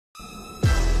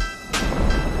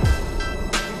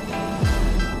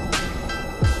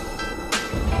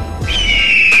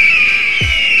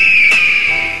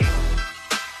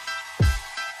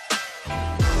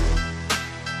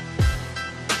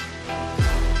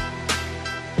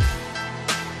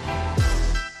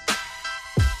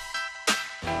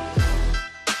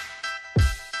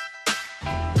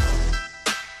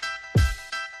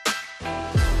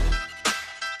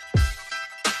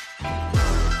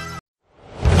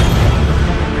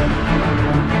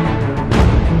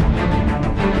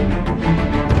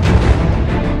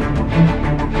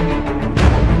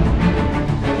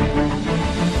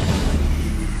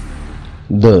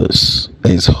This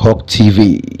is Hawk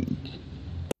TV.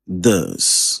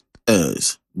 This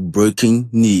is breaking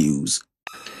news.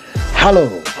 Hello,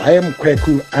 I am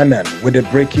Kwadwo Kyeremanten with a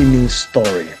breaking news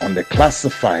story on the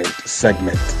classified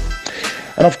segment.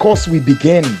 And of course, we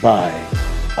begin by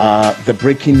the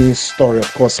breaking news story,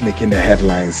 of course, making the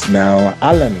headlines now.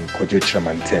 Kwadwo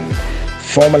Kyeremanten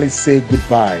formally say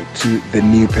goodbye to the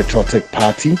New Patriotic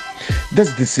Party.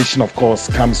 This decision, of course,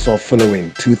 comes off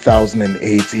following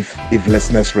 2008, if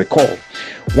listeners recall,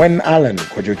 when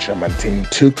Kwadwo Kyeremanten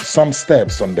took some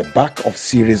steps on the back of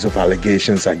series of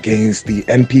allegations against the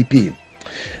NPP,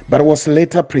 but was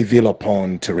later prevailed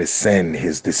upon to rescind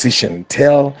his decision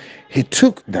till he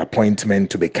took the appointment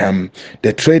to become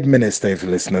the trade minister, if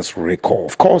listeners recall.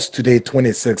 Of course, today,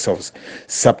 26th of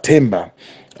September,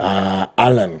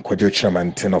 Kwadwo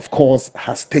Kyeremanten, of course,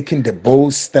 has taken the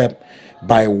bold step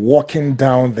by walking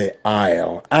down the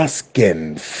aisle,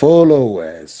 asking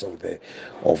followers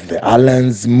of the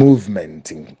Allen's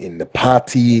movement in the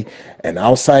party and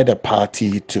outside the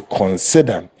party to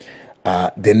consider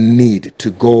the need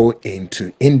to go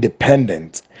into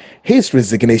independence. His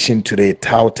resignation today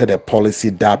touted a policy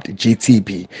dubbed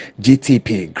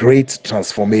GTP, Great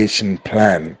Transformation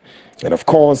Plan. And of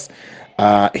course,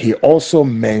 he also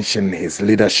mentioned his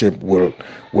leadership will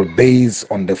base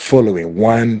on the following: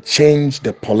 one, change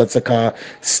the political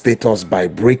status by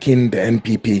breaking the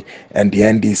NPP and the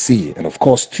NDC, and of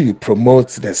course, two, promote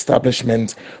the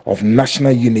establishment of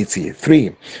national unity;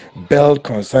 three, build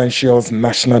consensual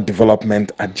national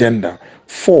development agenda;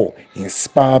 four,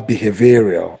 inspire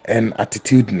behavioral and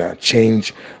attitudinal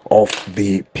change of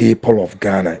the people of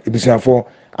Ghana. It is therefore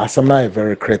Asamna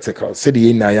very critical.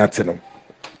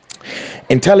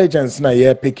 Intelligence na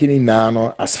ye picking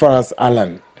now as far as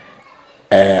Allen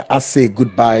I say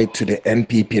goodbye to the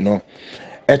NPP no.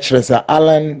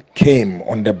 Allen came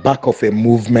on the back of a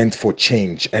movement for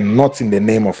change and not in the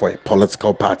name of a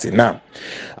political party. Now,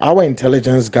 our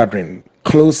intelligence gathering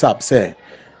close up say,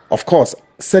 of course,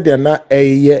 said they're not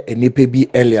a year and be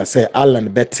earlier say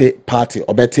Allen Betty party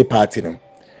or Betty party no.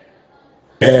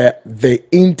 Per the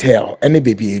intel any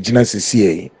baby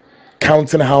CCA.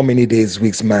 Counting how many days,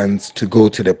 weeks, months to go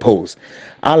to the polls.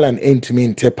 Allen aimed to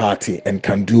mean party and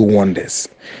can do wonders.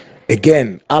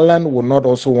 Again, Allen will not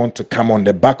also want to come on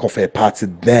the back of a party,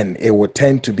 then it will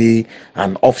tend to be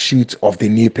an offshoot of the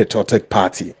New Patriotic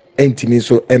Party.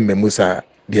 Intimiso Musa,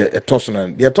 the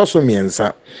Etoso means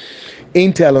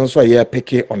Intel also a year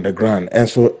picky on the ground, and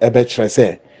so Ebetra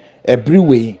say every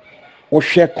way will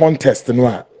share contest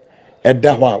noir at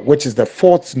Dahwa, which is the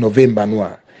 4th November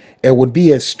noir. It would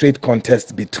be a straight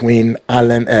contest between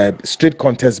Kennedy Kwame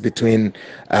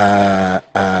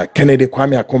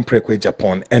Akomprekwe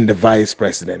Japan and the vice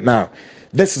president. Now,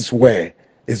 this is where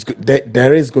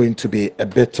there is going to be a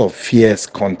bit of fierce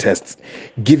contest,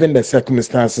 given the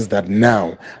circumstances that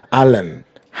now Allen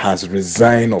has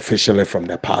resigned officially from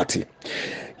the party.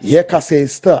 Yeka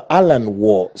says still Allen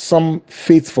war some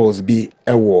faithfuls be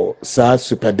a war sa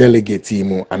super delegate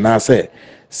team and I say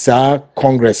Sir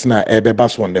Congress na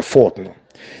ebebas on the 4th. No.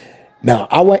 Now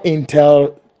our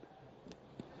intel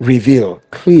reveal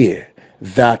clear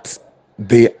that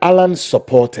the Allen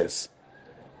supporters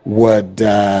would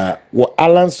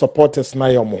Allen supporters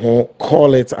na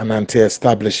call it an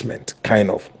anti-establishment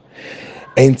kind of.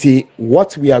 And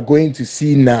what we are going to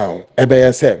see now,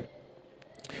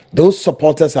 those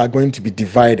supporters are going to be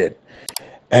divided.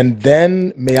 And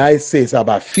then, may I say, it's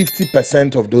about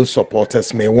 50% of those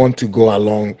supporters may want to go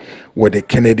along with the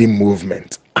Kennedy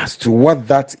movement. As to what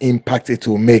that impact it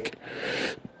will make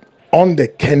on the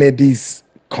Kennedys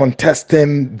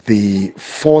contesting the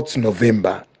 4th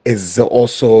November is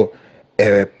also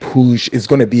a push. It's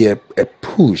going to be a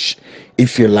push,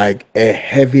 if you like, a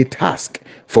heavy task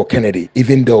for Kennedy,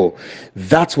 even though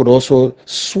that would also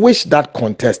switch that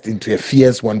contest into a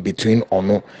fierce one between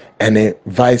Ono and a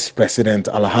Vice President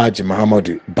Alhaji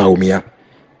Muhammadu Bawumia.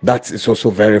 That is also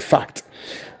very fact.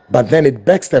 But then it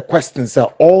begs the question, sir,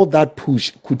 all that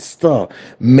push could still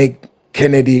make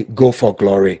Kennedy go for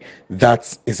glory.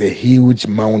 That is a huge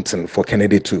mountain for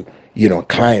Kennedy to,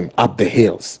 climb up the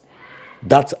hills.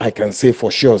 That I can say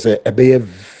for sure is a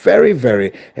very,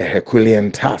 very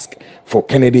Herculean task for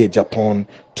Kennedy Japan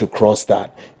to cross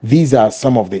that. These are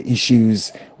some of the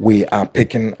issues we are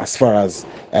picking as far as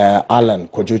Kwadwo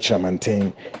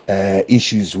Kyeremanten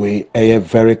issues we are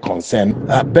very concerned.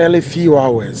 Barely few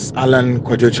hours,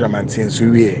 Kwadwo Kyeremanten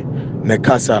Suwie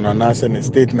Nekasa and announced a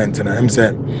statement and him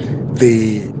said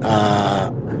the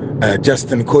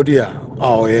Justin Kodia,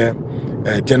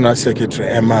 General Secretary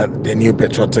Emma, the New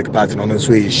Patriotic Party, on this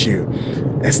way issue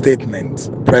a statement,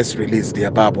 press release, the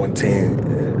above one thing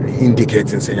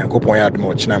indicating saying Yankopon yad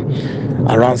much now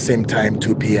around same time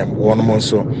 2 p.m. one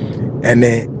also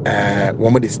any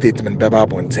one of the statement Baba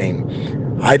Bontain.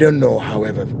 I don't know,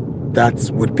 however, that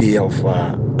would be of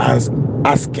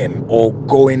asking or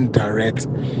going direct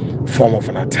form of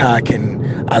an attack in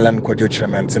Alan Kwadwo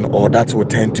Kyeremanten, or that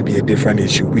would tend to be a different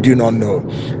issue. We do not know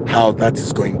how that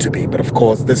is going to be, but of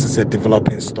course this is a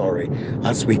developing story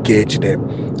as we gauge the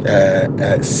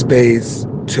space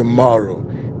tomorrow.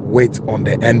 Wait on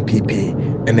the NPP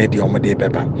and the Omade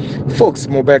Beba. Folks,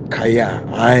 Mobek Kaya,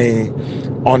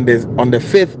 on the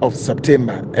 5th of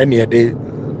September, any day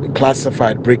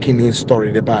classified breaking news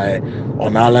story by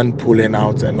on Alan pulling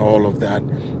out and all of that.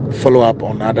 Follow up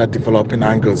on other developing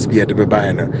angles via the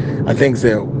Babayana. I think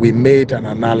we made an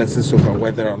analysis over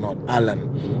whether or not Alan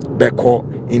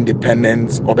Beko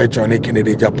independence or Johnny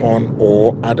Kennedy Japan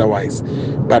or otherwise.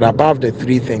 But above the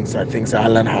three things, I think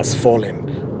Alan has fallen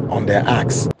on their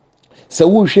axe. So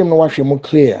we should no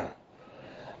clear.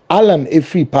 Alan a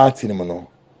free party no.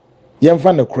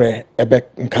 Yemfa no kre ebe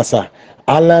nkasa.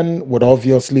 Alan would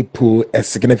obviously pull a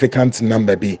significant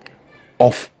number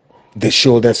off the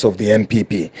shoulders of the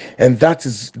NPP, and that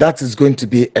is going to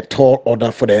be a tall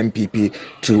order for the NPP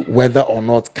to whether or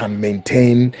not can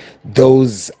maintain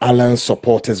those Alan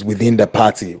supporters within the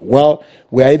party. Well,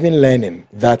 we are even learning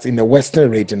that in the western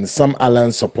region, some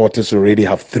Alan supporters already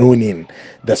have thrown in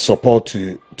the support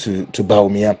to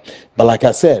Bawumia. But like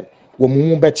I said,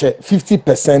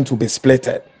 50% will be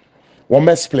splitted. One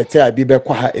may split a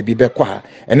bibekwaha,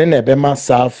 and then a bema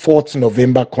sa 4th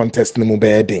November contest no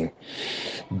mubeding.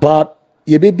 But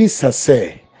ye baby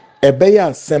say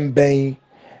ebeya semben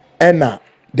ena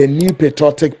the new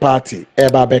patriotic party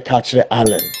eba be catch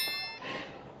Allen.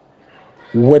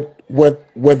 What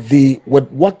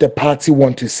the party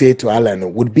want to say to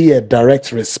Allen would be a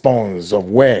direct response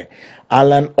of where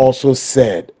Allen also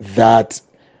said that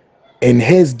in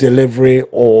his delivery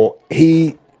or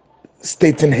he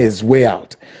stating his way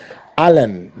out,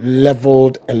 Allen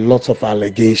leveled a lot of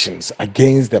allegations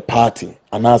against the party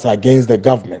and also against the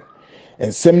government.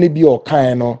 And similarly, be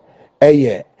okaino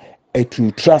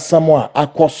to trust someone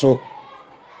akoso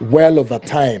well over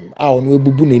time. I on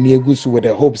webubu neni egusu with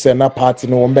the hopes na party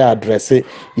no one be address it.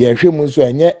 Ye hwemu nso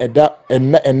enye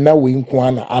enna we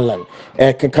nko na Allen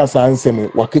keka sansem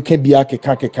wakeke bia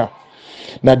keka.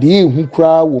 Na the who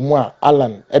cry woman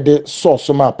Alan at the source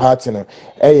of my party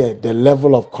the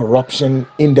level of corruption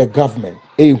in the government.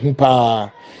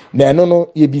 No,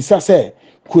 say,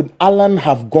 could Alan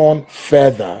have gone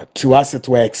further to as it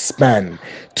were expand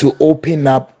to open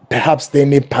up perhaps the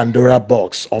any Pandora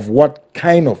box of what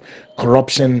kind of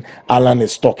corruption Alan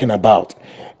is talking about?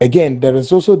 Again, there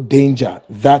is also danger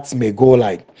that may go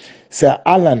like say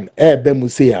Alan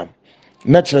Bemusea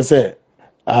naturally say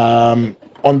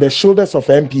on the shoulders of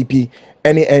MPP,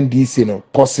 any NDC,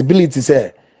 possibilities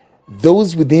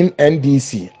those within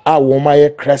NDC are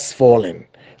womaye crestfallen,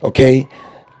 okay,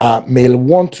 may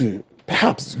want to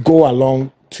perhaps go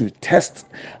along to test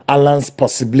Alan's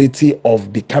possibility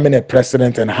of becoming a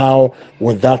president, and how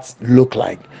would that look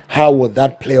like? How would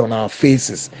that play on our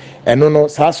faces? And no,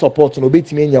 support no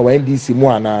betimi nya wa NDC mu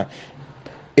ana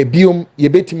ebiom ye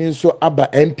betimi nso aba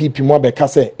MPP mu abeka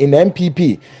say in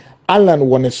MPP Alan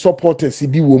won a supporters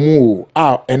bi wo mu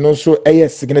and also a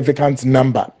significant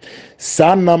number.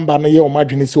 Sa number na ye o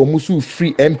madwene se o musu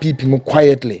free MPP mu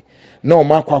quietly. Na o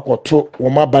makwakoto o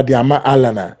mabade ama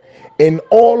Alana. In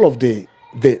all of the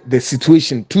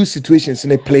situation, two situations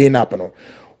in a playing up,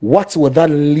 what would that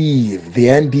leave the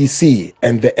NDC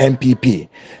and the MPP?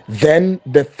 Then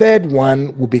the third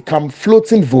one will become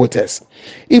floating voters.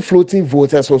 If floating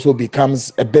voters also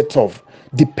becomes a bit of,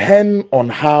 depend on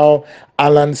how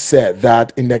Alan said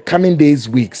that in the coming days,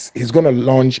 weeks, he's going to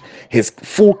launch his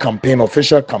full campaign,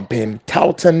 official campaign,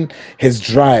 touting his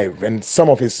drive and some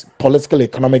of his political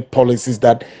economic policies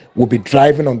that will be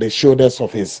driving on the shoulders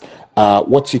of his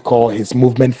what you call his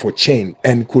movement for change,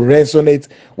 and could resonate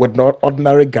with not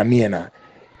ordinary Ghanaian.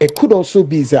 It could also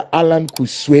be that Alan could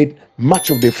sway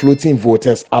much of the floating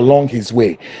voters along his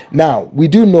way. Now, we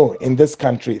do know in this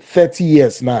country, 30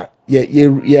 years now, the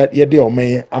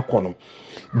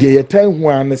time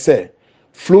when say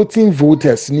floating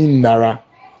voters ni nara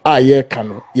ye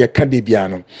can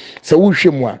so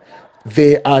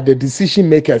they are the decision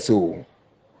makers.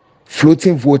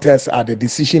 Floating voters are the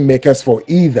decision makers for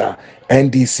either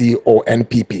NDC or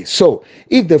NPP. So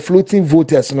if the floating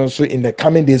voters also in the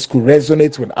coming days could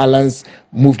resonate with Alan's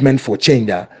movement for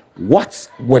change, what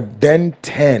would then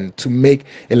tend to make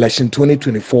election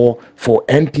 2024 for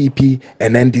NPP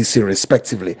and NDC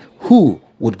respectively? Who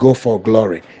would go for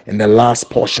glory in the last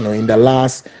portion or in the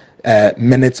last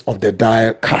minutes of the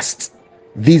dial cast?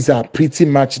 These are pretty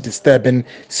much disturbing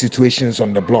situations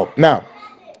on the block. Now,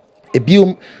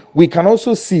 we can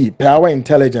also see power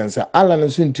intelligence. Alan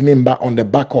is to member on the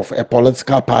back of a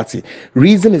political party.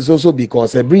 Reason is also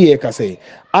because every year can say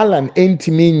Alan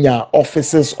intiminya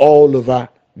offices all over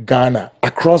Ghana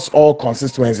across all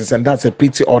constituencies, and that's a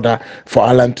pretty order for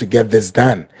Alan to get this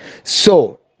done.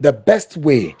 So the best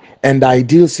way and the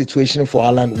ideal situation for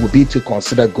Alan would be to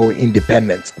consider going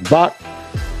independent. But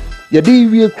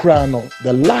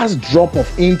the last drop of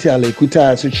intel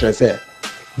ekuta as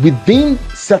within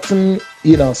certain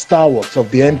stalwarts of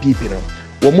the NPP,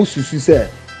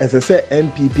 as I say,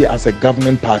 NPP as a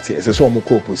government party, as a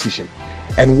co-opposition.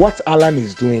 And what Alan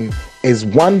is doing is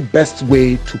one best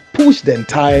way to push the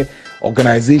entire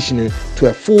organization to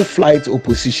a full-flight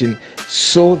opposition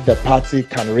so the party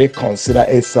can reconsider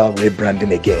itself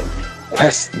rebranding again.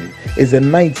 Question is the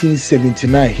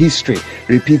 1979 history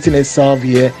repeating itself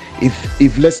here.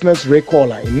 If listeners recall,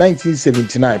 in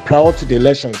 1979, prior to the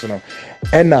elections,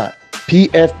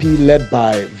 PFP led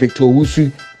by Victor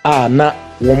Wusu na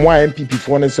one MPP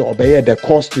for say obey the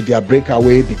cost to their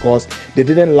breakaway because they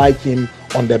didn't like him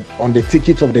on the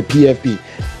ticket of the PFP.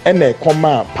 And the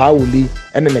comma Pauli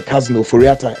and then the cousin of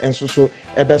Furiata and so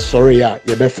ebe sorry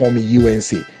ebe form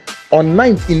UNC. In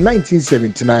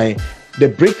 1979, the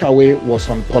breakaway was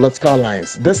on political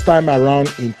lines. This time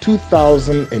around in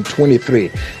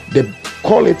 2023, they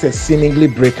call it a seemingly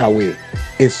breakaway.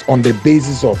 It's on the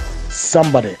basis of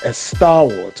somebody, a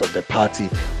stalwart of the party,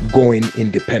 going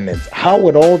independent. How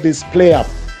would all this play up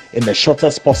in the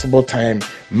shortest possible time,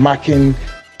 marking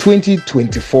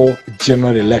 2024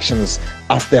 general elections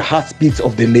as the heartbeat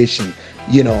of the nation,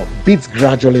 beats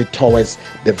gradually towards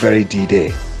the very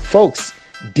D-Day? Folks,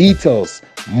 details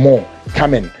more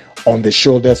coming on the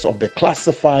shoulders of the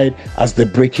classified as the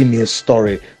breaking news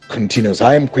story continues.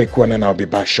 I am Kwadwo and I'll be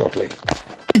back shortly.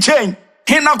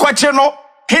 Hina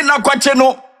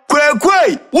kwacheno,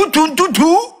 kwe,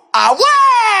 utuntutu, awa!